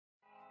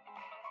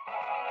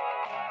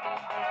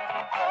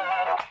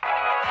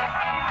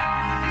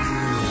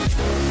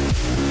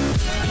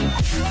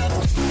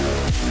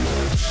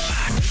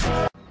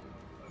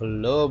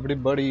Hello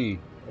everybody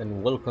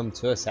and welcome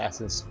to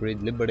Assassin's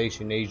Creed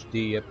Liberation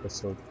HD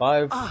episode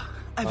 5. I'm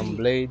Evelyn,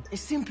 Blade.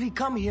 simply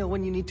come here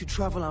when you need to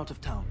travel out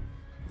of town.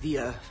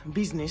 The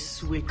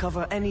business will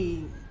cover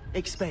any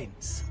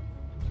expense.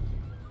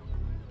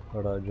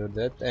 Roger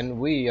that. And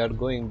we are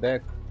going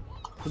back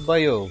to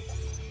Bio.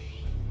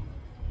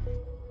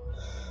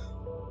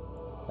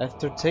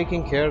 After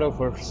taking care of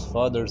her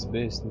father's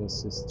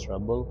business's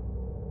trouble,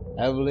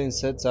 Evelyn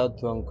sets out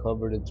to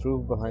uncover the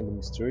truth behind the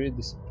mysterious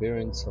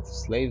disappearance of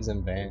slaves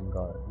and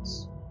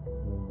vanguards.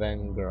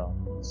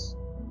 Vanguards.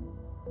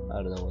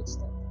 I don't know what's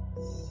that.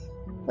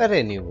 But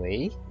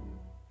anyway,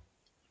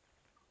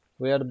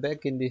 we are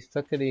back in the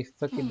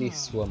fuckity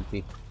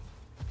swampy.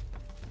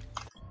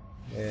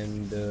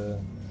 And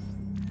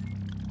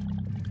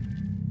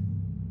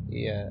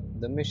yeah,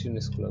 the mission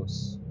is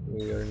close.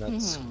 We are not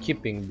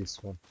skipping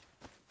this one.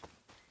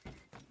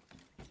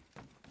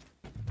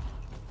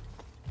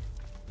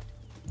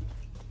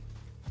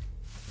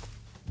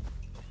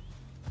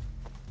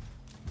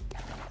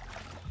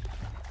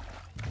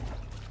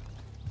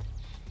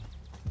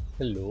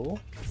 Hello.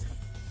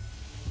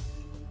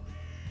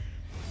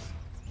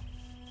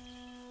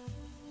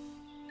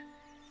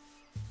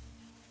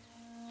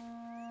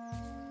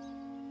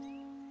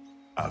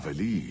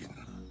 Aveline,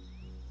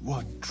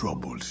 what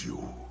troubles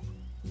you?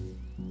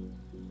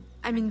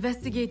 I'm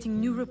investigating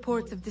new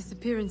reports of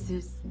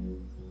disappearances.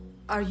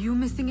 Are you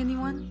missing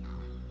anyone?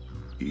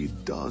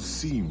 It does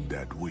seem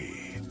that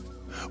way.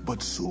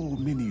 But so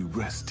many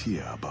rest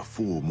here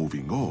before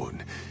moving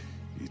on.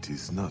 It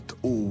is not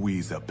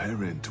always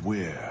apparent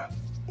where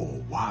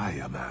or why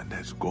a man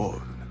has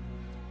gone.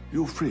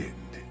 Your friend,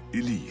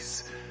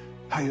 Elise,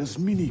 hires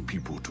many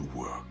people to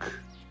work.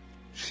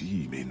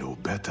 She may know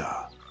better.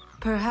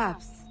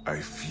 Perhaps. I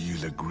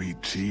feel a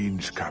great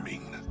change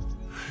coming.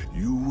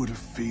 You will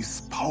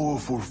face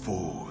powerful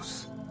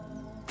foes.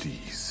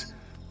 Please,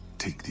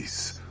 take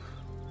this.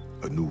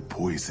 A new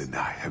poison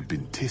I have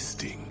been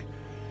testing.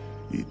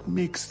 It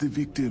makes the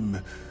victim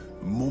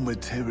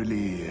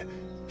momentarily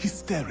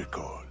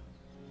hysterical.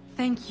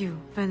 Thank you,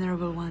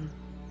 Venerable One.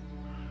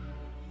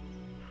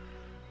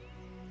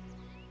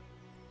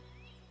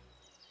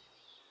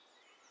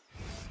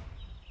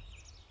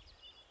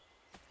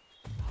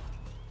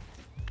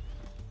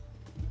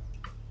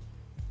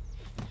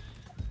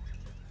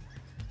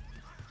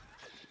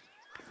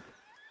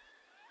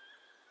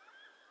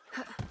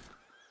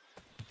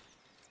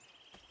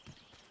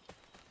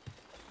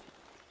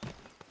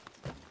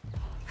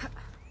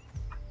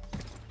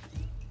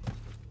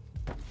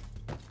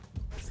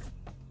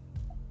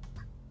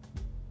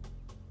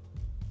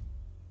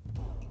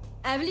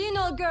 Aveline,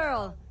 old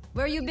girl!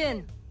 Where you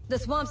been? The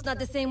swamp's not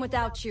the same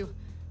without you.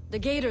 The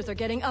gators are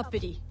getting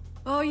uppity.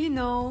 Oh, you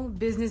know,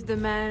 business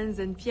demands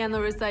and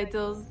piano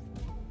recitals.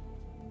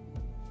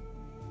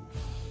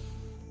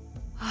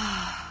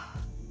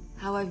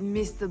 How I've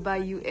missed the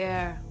bayou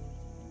air.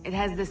 It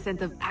has the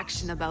scent of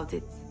action about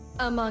it.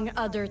 Among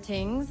other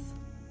things.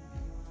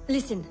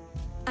 Listen,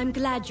 I'm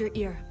glad you're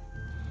here.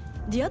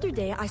 The other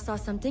day I saw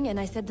something and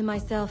I said to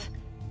myself,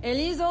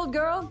 Elise, old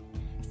girl,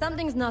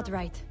 something's not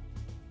right.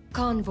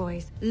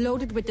 Convoys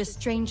loaded with the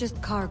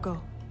strangest cargo.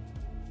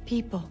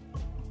 People.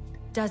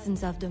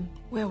 Dozens of them.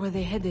 Where were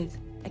they headed?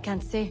 I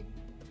can't say.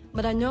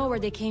 But I know where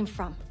they came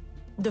from.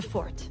 The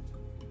fort.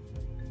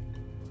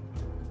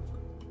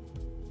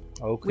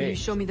 Okay. Will you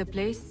show me the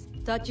place?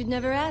 Thought you'd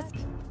never ask?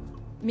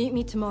 Meet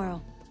me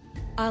tomorrow.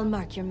 I'll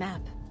mark your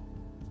map.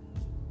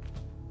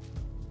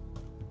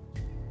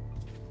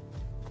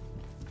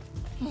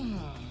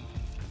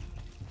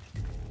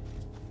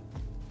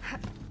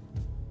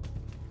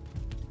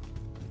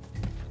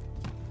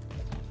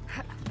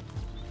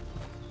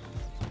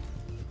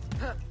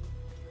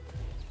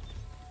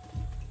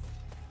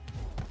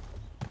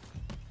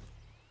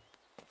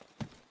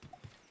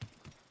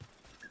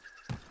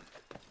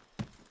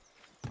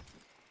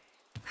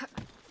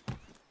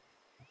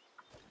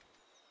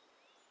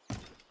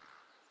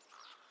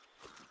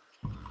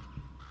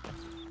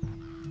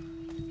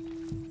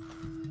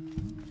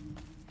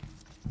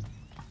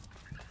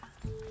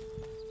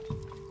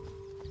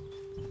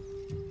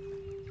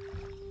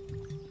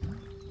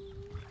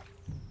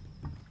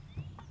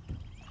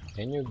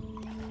 Can you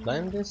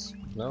climb this?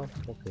 No?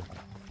 Okay.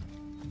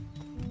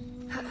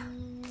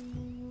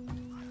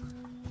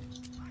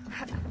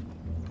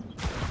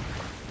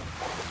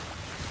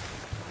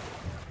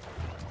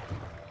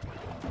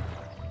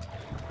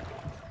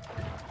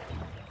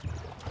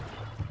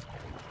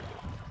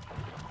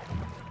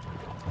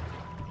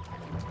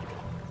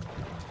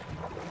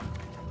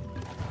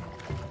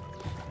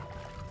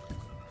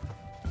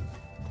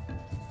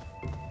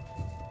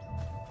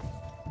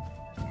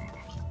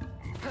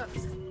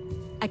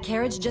 A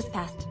carriage just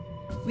passed.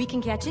 We can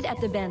catch it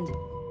at the bend.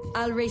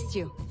 I'll race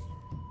you.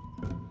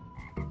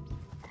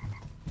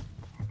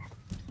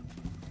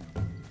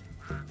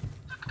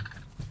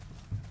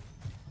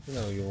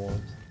 No, you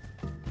won't.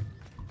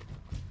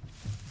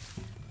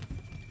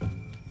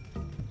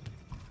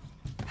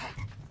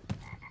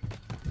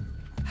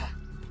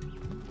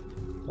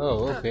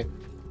 Oh, okay.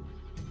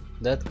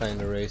 That kind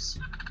of race.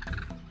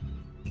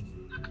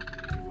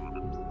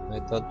 I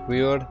thought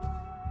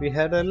we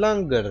had a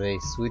longer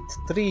race with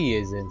 3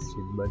 agents,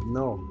 but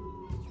no.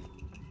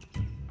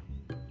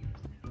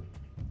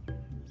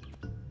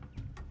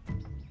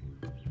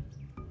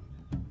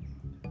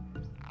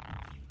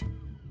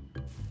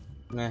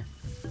 Nah.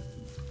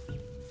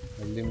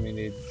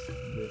 Eliminate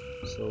the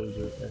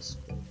soldier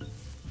escort.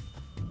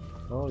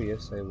 Oh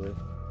yes, I will.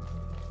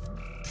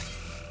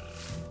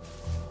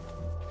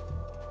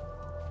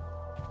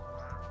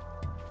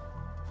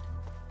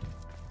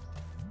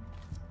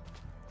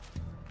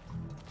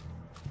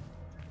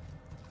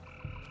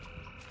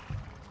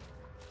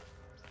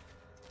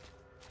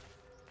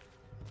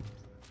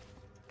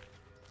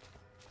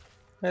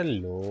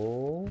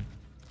 Hello.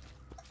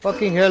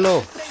 Fucking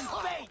hello.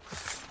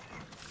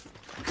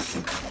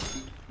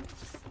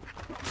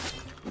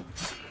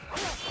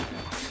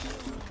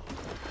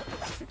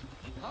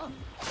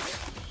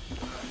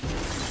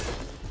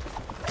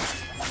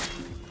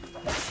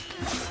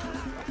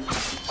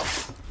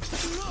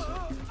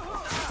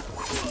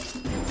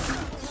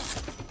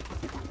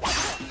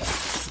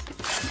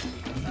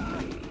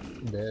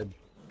 Dead.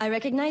 I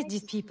recognize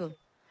these people.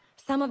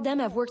 Some of them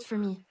have worked for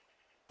me.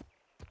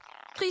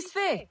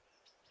 Crisfé!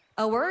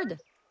 A word?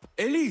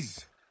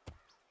 Elise!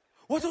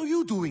 What are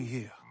you doing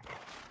here?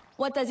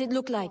 What does it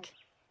look like?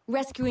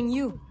 Rescuing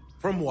you.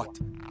 From what?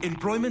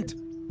 Employment?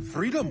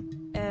 Freedom?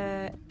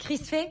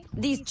 Crisfé,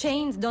 these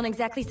chains don't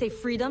exactly say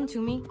freedom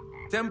to me.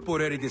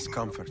 Temporary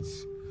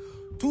discomforts.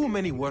 Too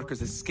many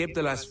workers escaped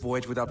the last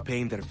voyage without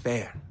paying their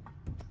fare.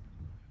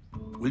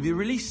 We'll be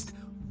released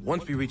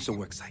once we reach the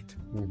worksite.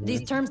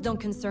 These terms don't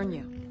concern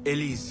you.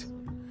 Elise,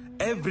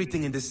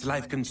 everything in this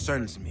life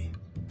concerns me.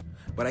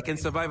 But I can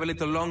survive a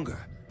little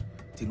longer,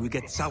 till we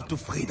get south to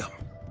freedom.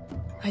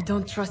 I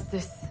don't trust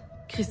this.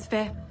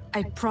 Crisfé,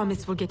 I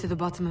promise we'll get to the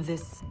bottom of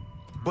this.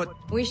 But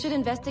We should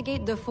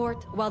investigate the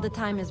fort while the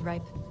time is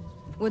ripe.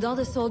 With all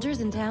the soldiers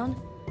in town,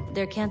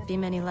 there can't be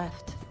many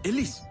left.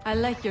 Elise, I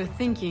like your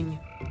thinking.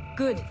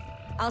 Good.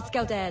 I'll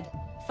scout ahead.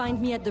 Find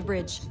me at the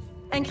bridge.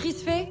 And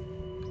Crisfé,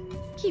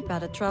 keep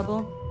out of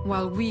trouble.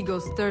 While we go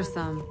stir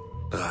some.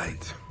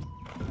 right.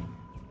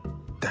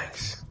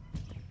 Thanks.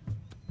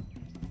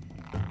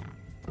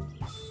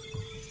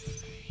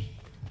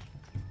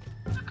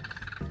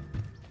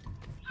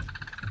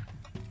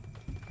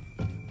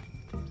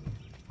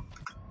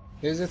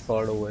 Is it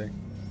far away?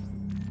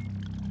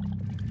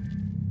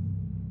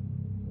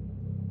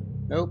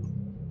 Nope.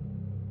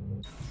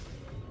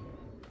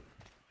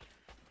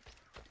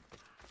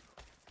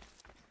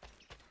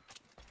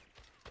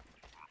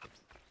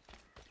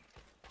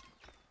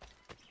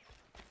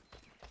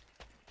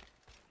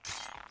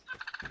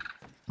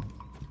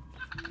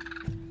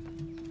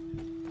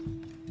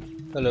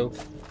 Hello.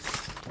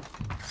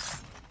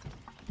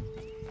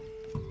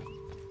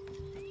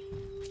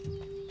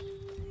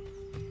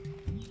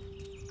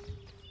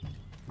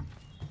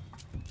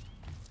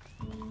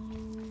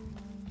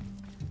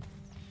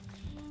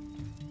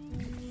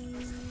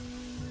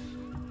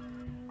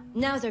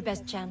 Now's our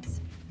best chance.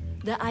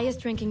 The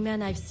highest ranking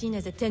man I've seen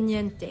is a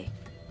teniente.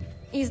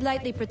 He's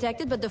lightly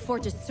protected, but the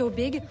fort is so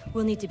big,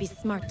 we'll need to be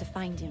smart to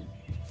find him.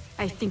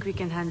 I think we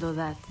can handle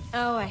that.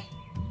 Oh,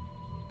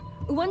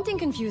 one thing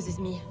confuses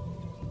me.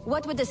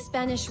 What would the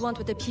Spanish want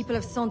with the people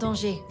of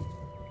Saint-Danger?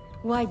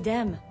 Why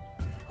them?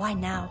 Why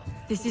now?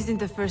 This isn't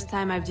the first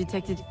time I've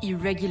detected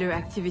irregular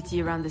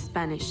activity around the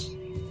Spanish.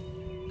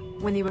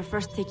 When they were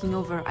first taking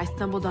over, I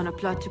stumbled on a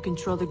plot to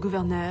control the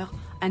gouverneur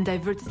and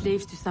divert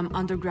slaves to some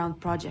underground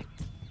project.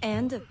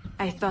 And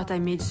I thought I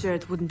made sure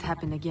it wouldn't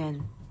happen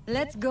again.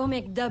 let's go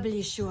make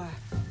doubly sure.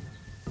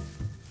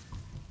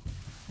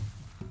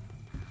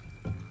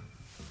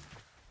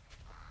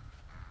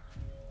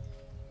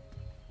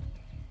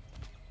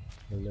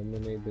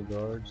 Eliminate the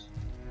guards.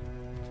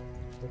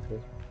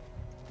 Okay.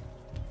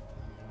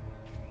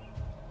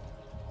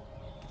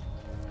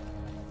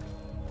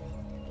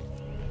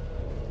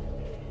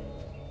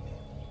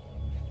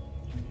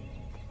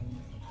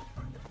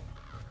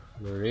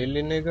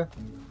 Really, nigga?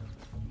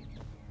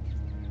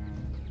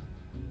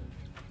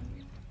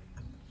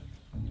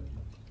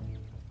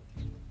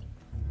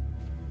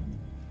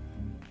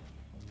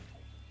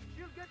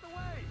 She'll get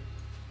away!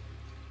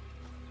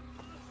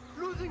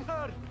 Losing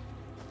her!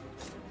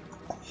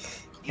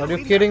 Are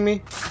you kidding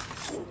me?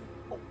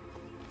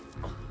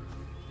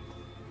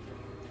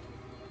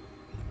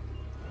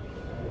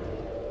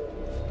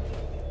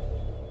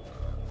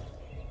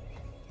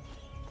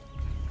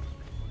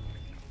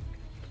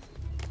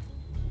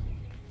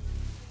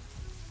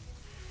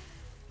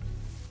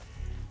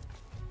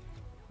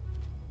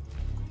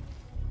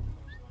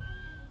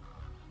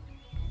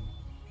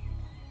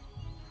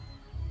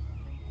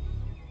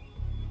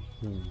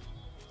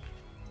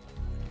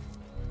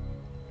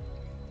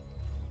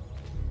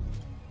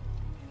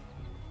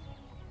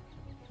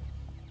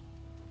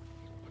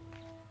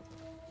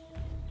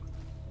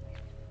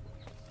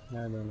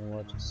 I don't know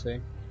what to say.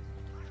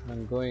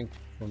 I'm going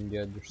from the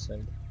other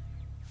side.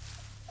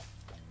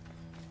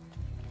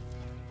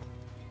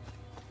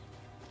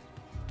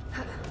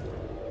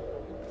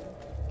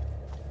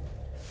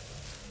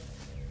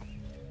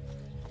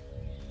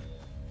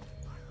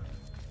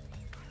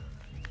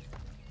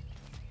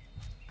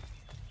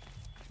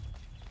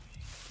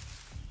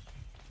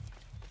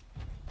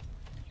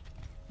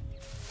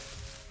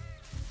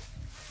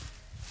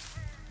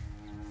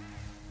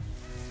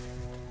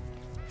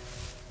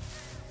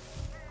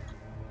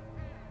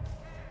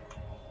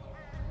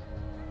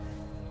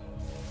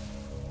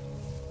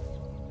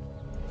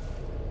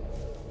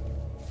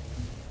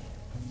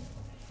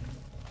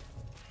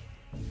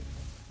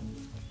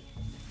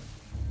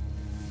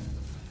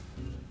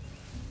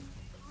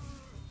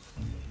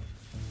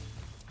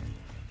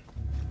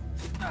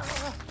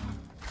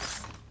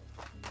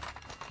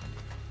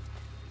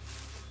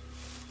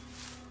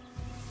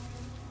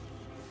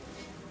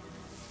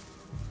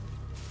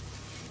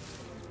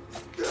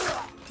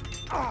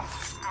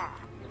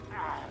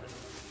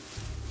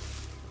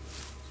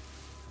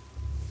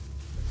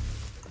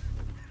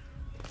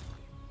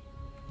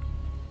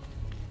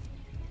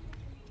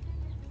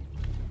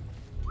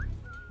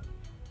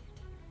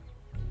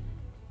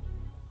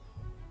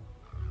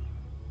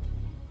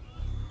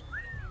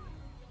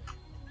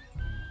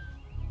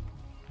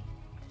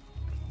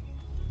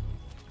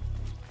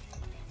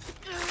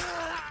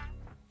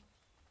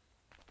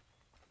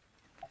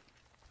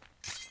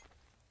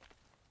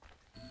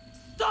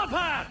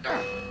 Stop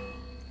her!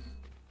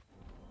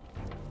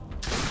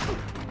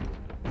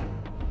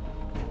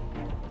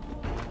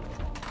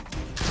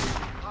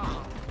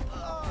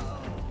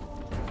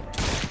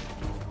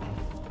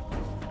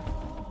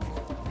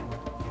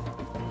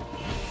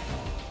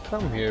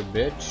 Come here,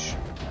 bitch.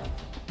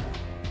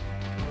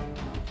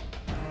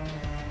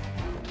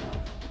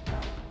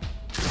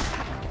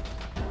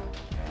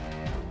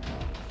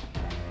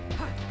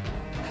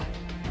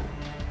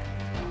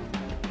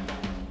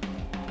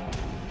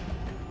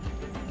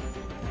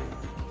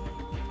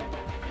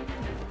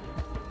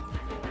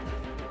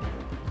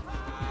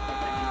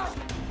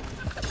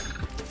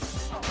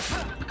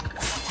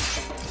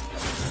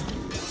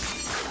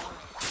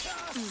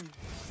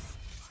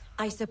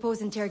 I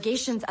suppose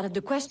interrogation's out of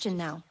the question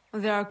now.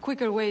 There are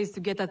quicker ways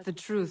to get at the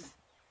truth.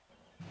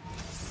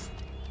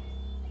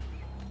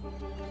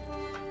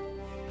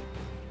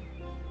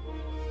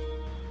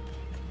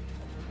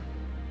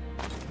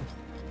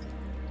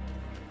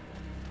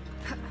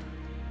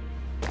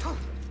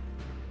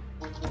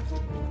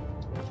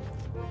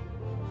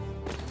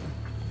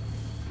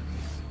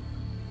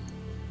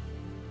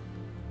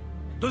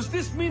 Does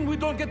this mean we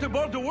don't get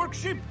aboard the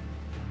workship?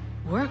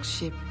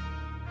 Workship?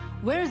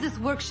 Where is this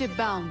workship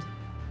bound?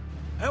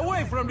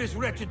 Away from this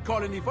wretched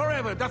colony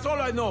forever, that's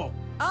all I know.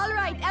 All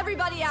right,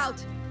 everybody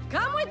out.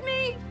 Come with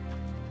me.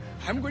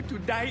 I'm going to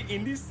die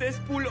in this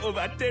cesspool of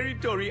a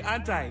territory,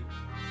 aren't I?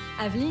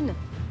 Aveline,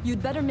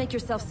 you'd better make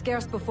yourself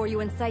scarce before you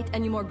incite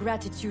any more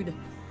gratitude.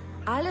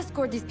 I'll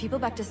escort these people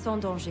back to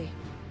Sans Danger.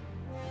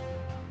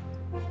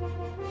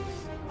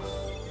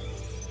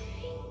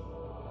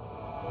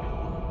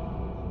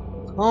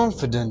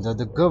 Confident that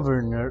the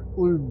governor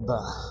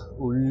Ulua,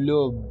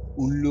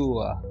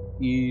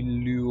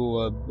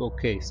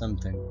 okay,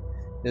 something,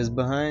 is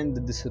behind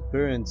the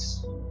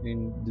disappearances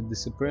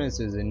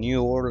in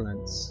New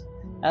Orleans.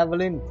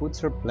 Aveline puts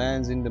her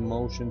plans into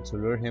motion to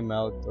lure him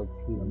out of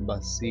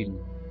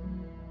Basile,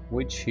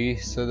 which he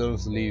seldom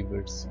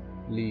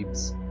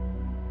leaves.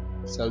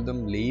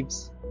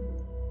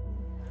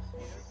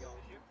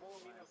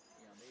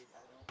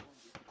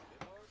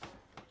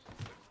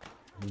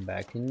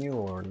 Back in New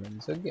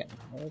Orleans again.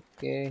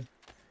 Okay.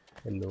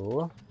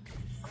 Hello.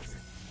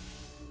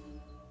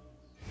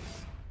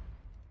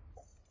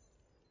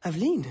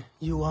 Aveline,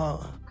 you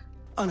are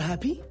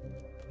unhappy?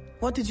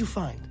 What did you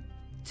find?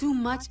 Too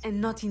much and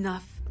not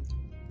enough.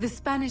 The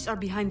Spanish are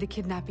behind the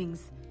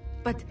kidnappings,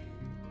 but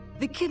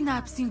the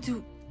kidnapped seem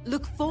to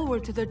look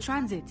forward to their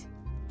transit,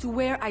 to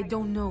where I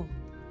don't know.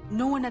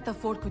 No one at the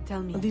fort could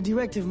tell me. The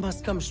directive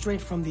must come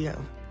straight from the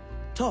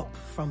top,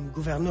 from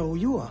Gouverneur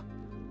Ulua.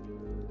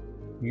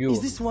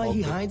 Is this why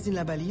he hides in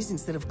La Balise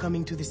instead of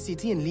coming to the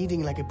city and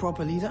leading like a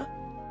proper leader?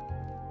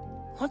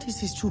 What is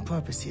his true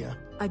purpose here?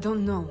 I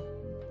don't know,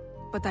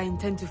 but I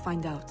intend to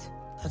find out.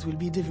 That will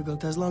be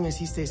difficult as long as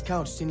he stays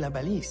couched in La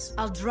Balise.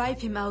 I'll drive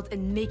him out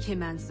and make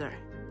him answer.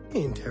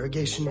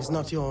 Interrogation is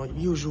not your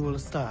usual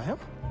style.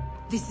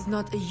 This is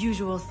not a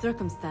usual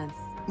circumstance.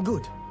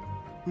 Good.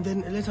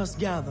 Then let us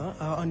gather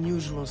our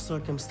unusual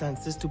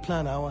circumstances to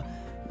plan our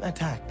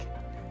attack.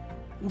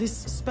 This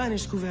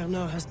Spanish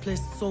gouverneur has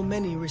placed so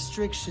many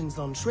restrictions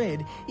on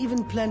trade,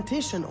 even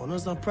plantation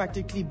owners are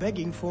practically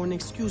begging for an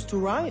excuse to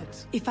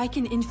riot. If I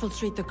can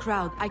infiltrate the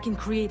crowd, I can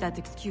create that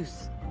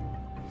excuse.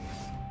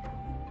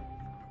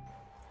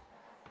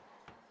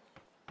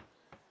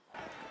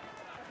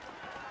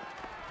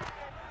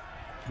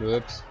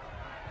 Whoops.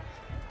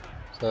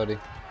 Sorry.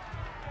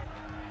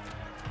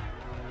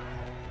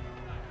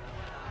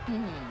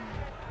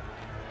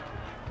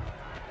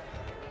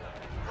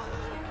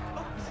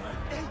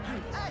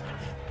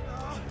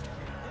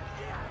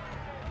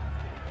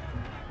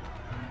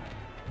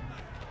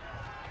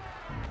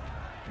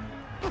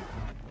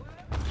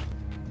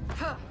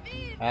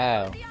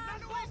 Ow.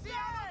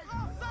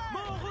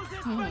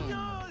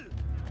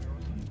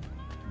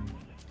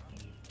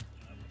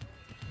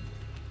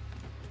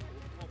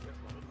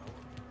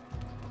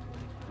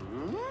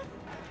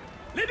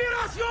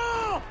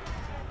 Libération!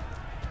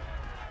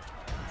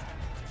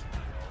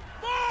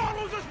 ¡Mort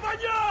aux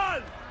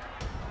Espagnols!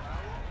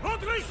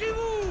 ¡Rentrez chez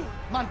vous!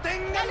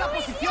 ¡Mantengan la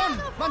posición!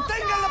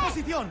 ¡Mantengan la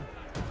posición!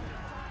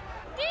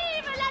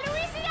 Vive la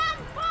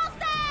Louisiane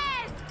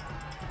française!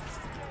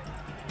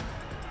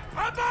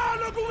 À bas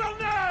le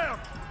gouverneur!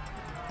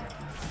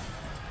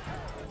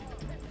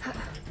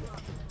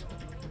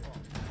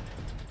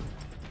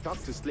 Talk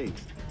to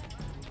Slate.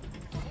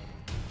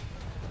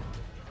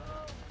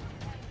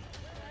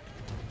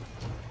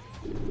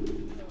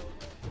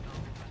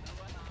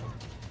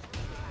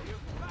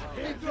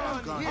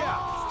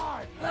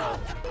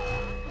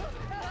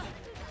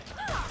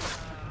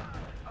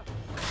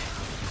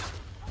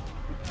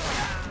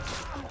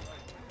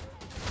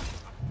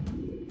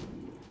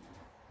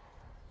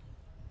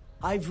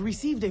 I've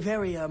received a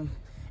very,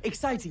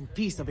 exciting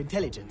piece of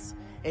intelligence.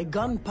 A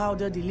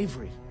gunpowder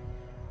delivery.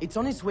 It's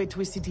on its way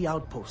to a city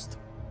outpost.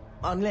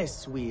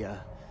 Unless we,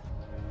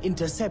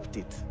 intercept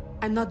it.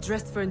 I'm not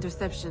dressed for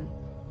interception.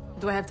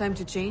 Do I have time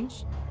to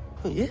change?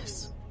 Oh,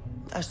 yes.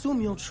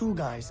 Assume you're true,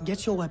 guys.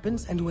 Get your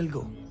weapons and we'll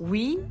go.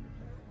 We?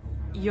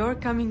 You're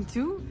coming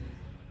too?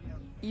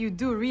 You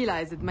do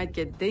realize it might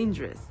get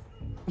dangerous.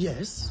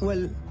 Yes,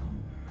 well,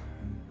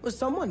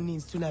 someone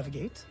needs to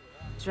navigate.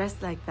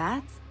 Dressed like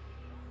that?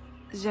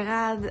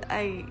 Gerard,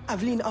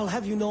 Aveline, I'll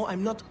have you know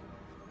I'm not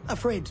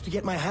afraid to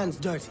get my hands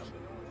dirty.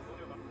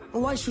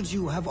 Why should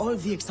you have all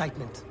the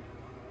excitement?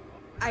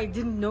 I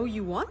didn't know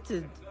you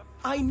wanted.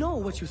 I know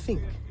what you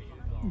think.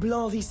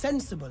 Blanc the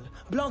sensible,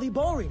 Blanc the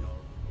boring.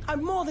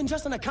 I'm more than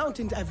just an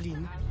accountant,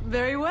 Aveline.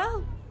 Very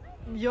well.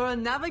 You're a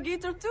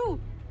navigator too.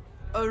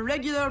 A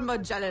regular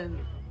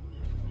Magellan.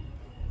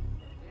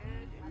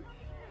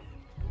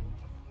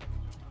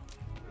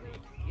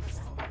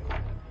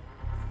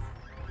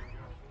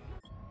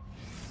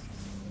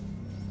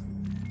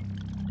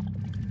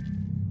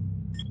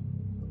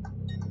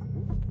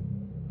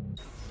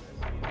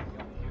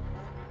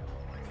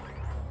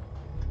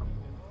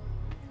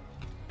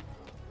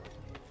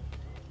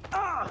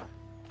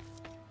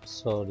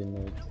 Sorry,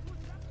 mate.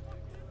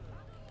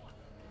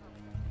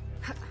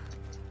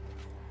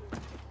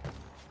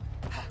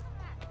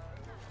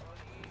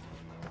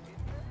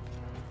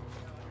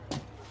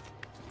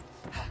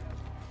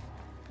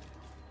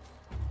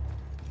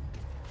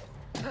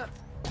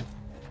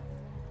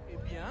 Eh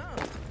bien,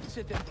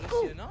 c'est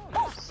impressionnant,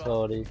 n'est-ce pas?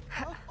 Sorry.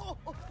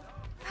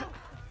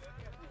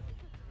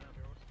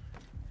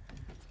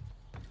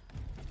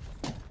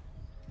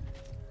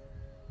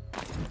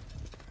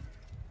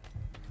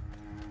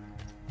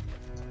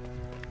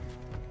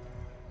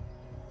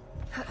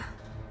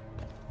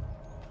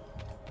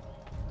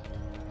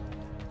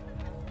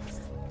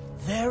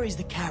 There is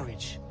the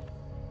carriage.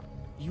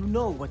 You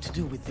know what to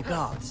do with the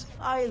guards.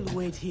 I'll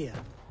wait here.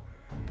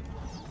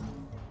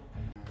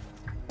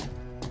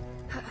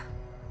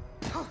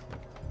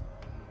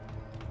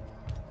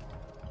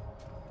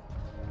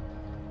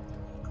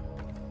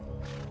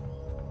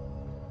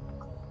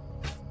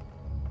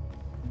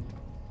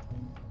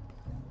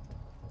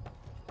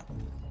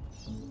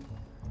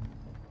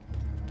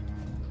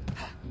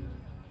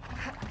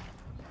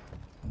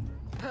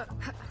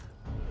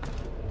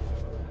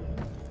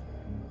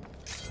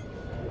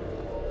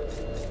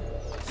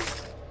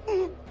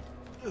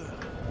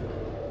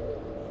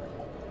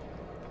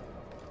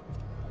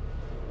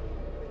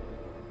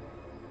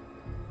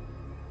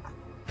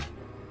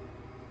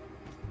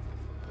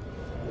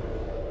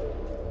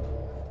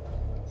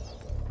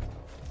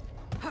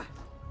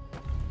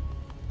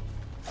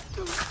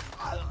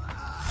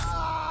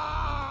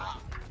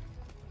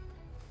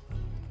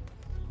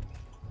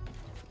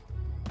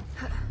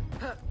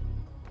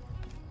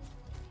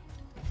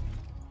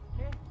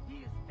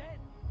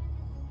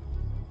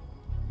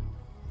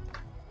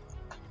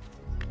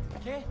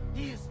 Okay,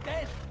 he is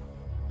dead.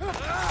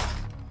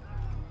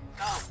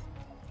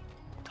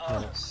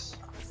 Yes.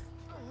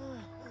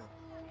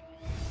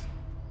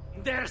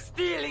 They're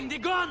stealing the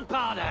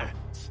gunpowder!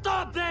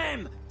 Stop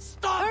them!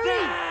 Stop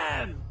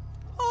them!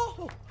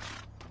 Oh!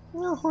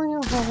 Oh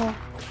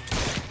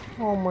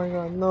my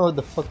god, no,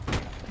 the fuck.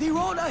 The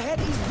road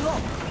ahead is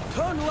blocked.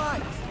 Turn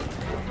right.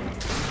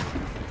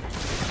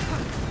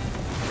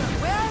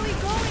 Where are we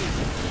going?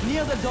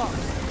 Near the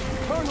docks.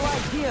 Turn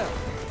right here.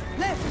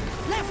 Left,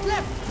 left,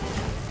 left.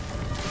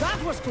 That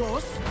was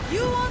close.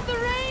 You want the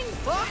rain?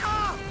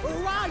 Ah!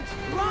 Right,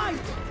 right.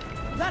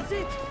 That's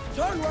it.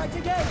 Turn right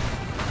again.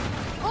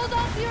 Hold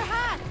on to your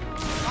hat.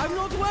 I'm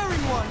not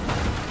wearing one.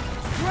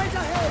 Straight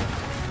ahead.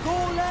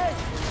 Go left.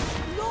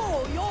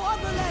 No, your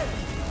other left.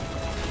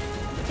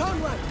 Turn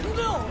right.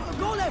 No,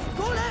 go left,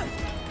 go left.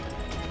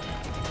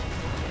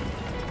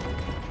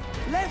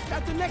 Left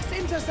at the next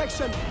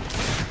intersection.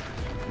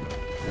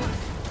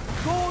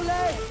 Go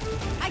left.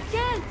 I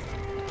can't.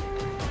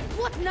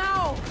 What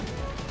now?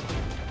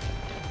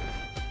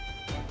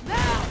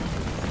 Now!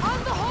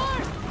 On the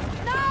horse!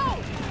 Now!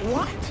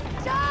 What?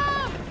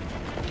 Jump!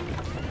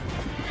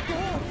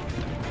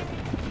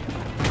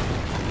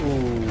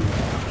 Ooh.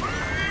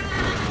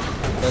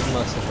 That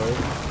must have hurt.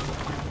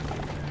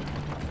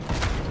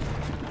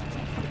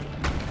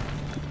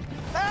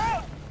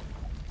 Help!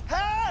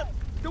 Help!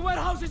 The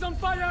warehouse is on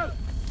fire!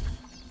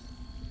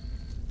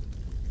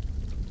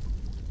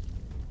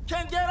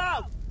 Can't get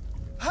out!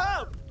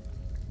 Help!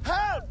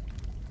 Help!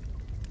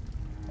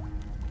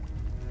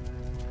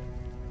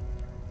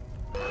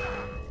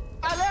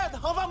 À l'aide!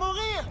 On va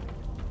mourir!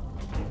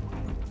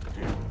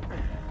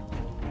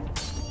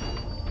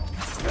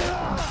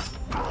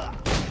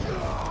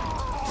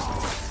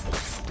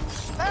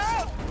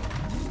 Help!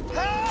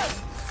 Help!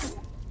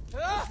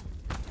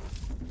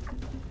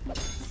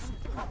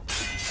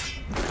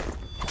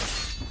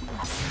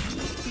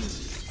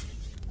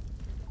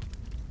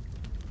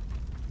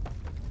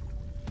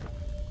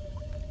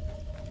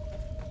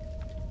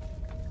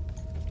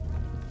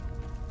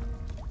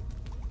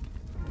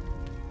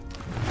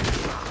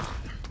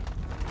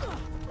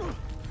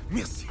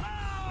 Merci.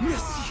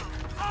 Merci.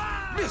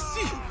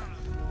 Merci.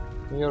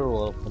 You're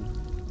welcome.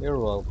 You're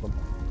welcome.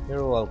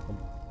 You're welcome.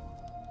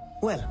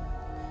 Well,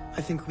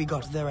 I think we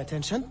got their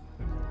attention.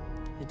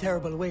 A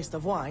terrible waste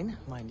of wine,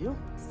 mind you.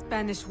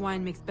 Spanish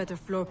wine makes better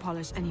floor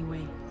polish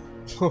anyway.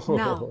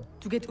 Now,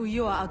 to get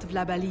Ulloa out of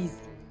La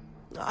Balise.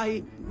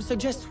 I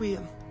suggest we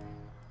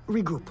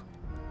regroup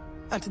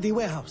at the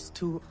warehouse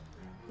to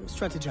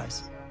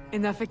strategize.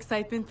 Enough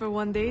excitement for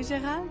one day,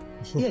 Gerald?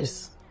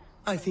 Yes,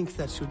 I think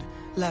that should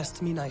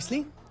last me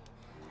nicely.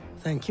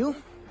 Thank you.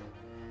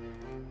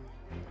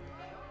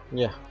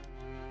 Yeah.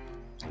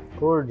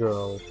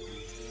 Cordial.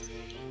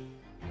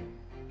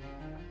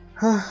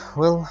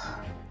 Well,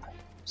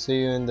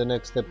 see you in the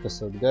next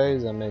episode,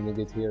 guys. I'm ending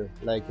it here.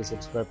 Like and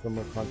subscribe for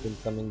more content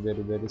coming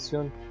very, very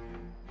soon.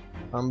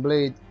 I'm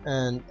Blade,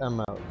 and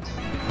I'm out.